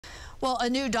Well, a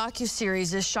new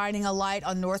docu-series is shining a light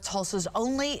on North Tulsa's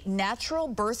only natural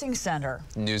birthing center.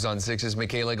 News on 6's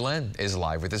Michaela Glenn is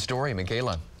live with the story.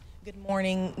 Michaela. Good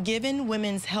morning. Given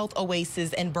Women's Health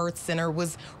Oasis and Birth Center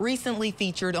was recently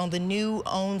featured on the new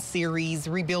OWN series,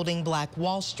 Rebuilding Black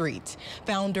Wall Street.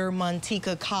 Founder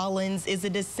Montika Collins is a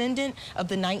descendant of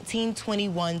the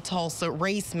 1921 Tulsa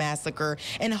Race Massacre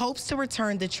and hopes to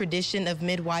return the tradition of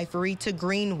midwifery to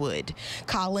Greenwood.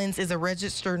 Collins is a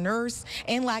registered nurse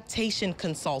and lactation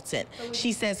consultant.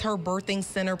 She says her birthing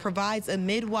center provides a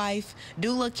midwife,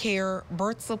 doula care,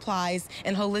 birth supplies,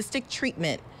 and holistic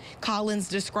treatment. Collins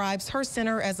describes her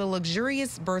center as a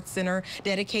luxurious birth center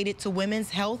dedicated to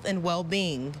women's health and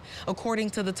well-being.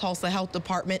 According to the Tulsa Health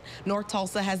Department, North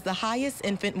Tulsa has the highest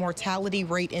infant mortality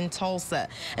rate in Tulsa,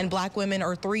 and black women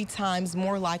are 3 times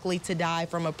more likely to die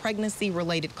from a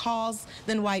pregnancy-related cause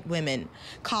than white women.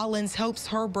 Collins hopes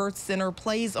her birth center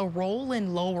plays a role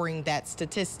in lowering that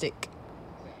statistic.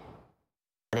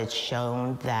 It's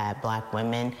shown that black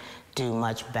women do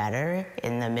much better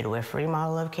in the midwifery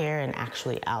model of care and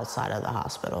actually outside of the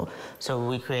hospital. So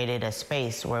we created a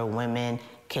space where women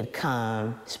could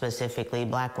come, specifically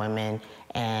black women,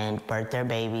 and birth their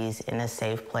babies in a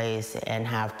safe place and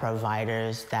have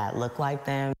providers that look like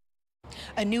them.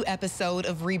 A new episode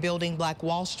of Rebuilding Black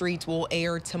Wall Street will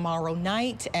air tomorrow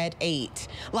night at 8.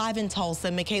 Live in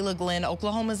Tulsa, Michaela Glenn,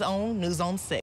 Oklahoma's own News on 6.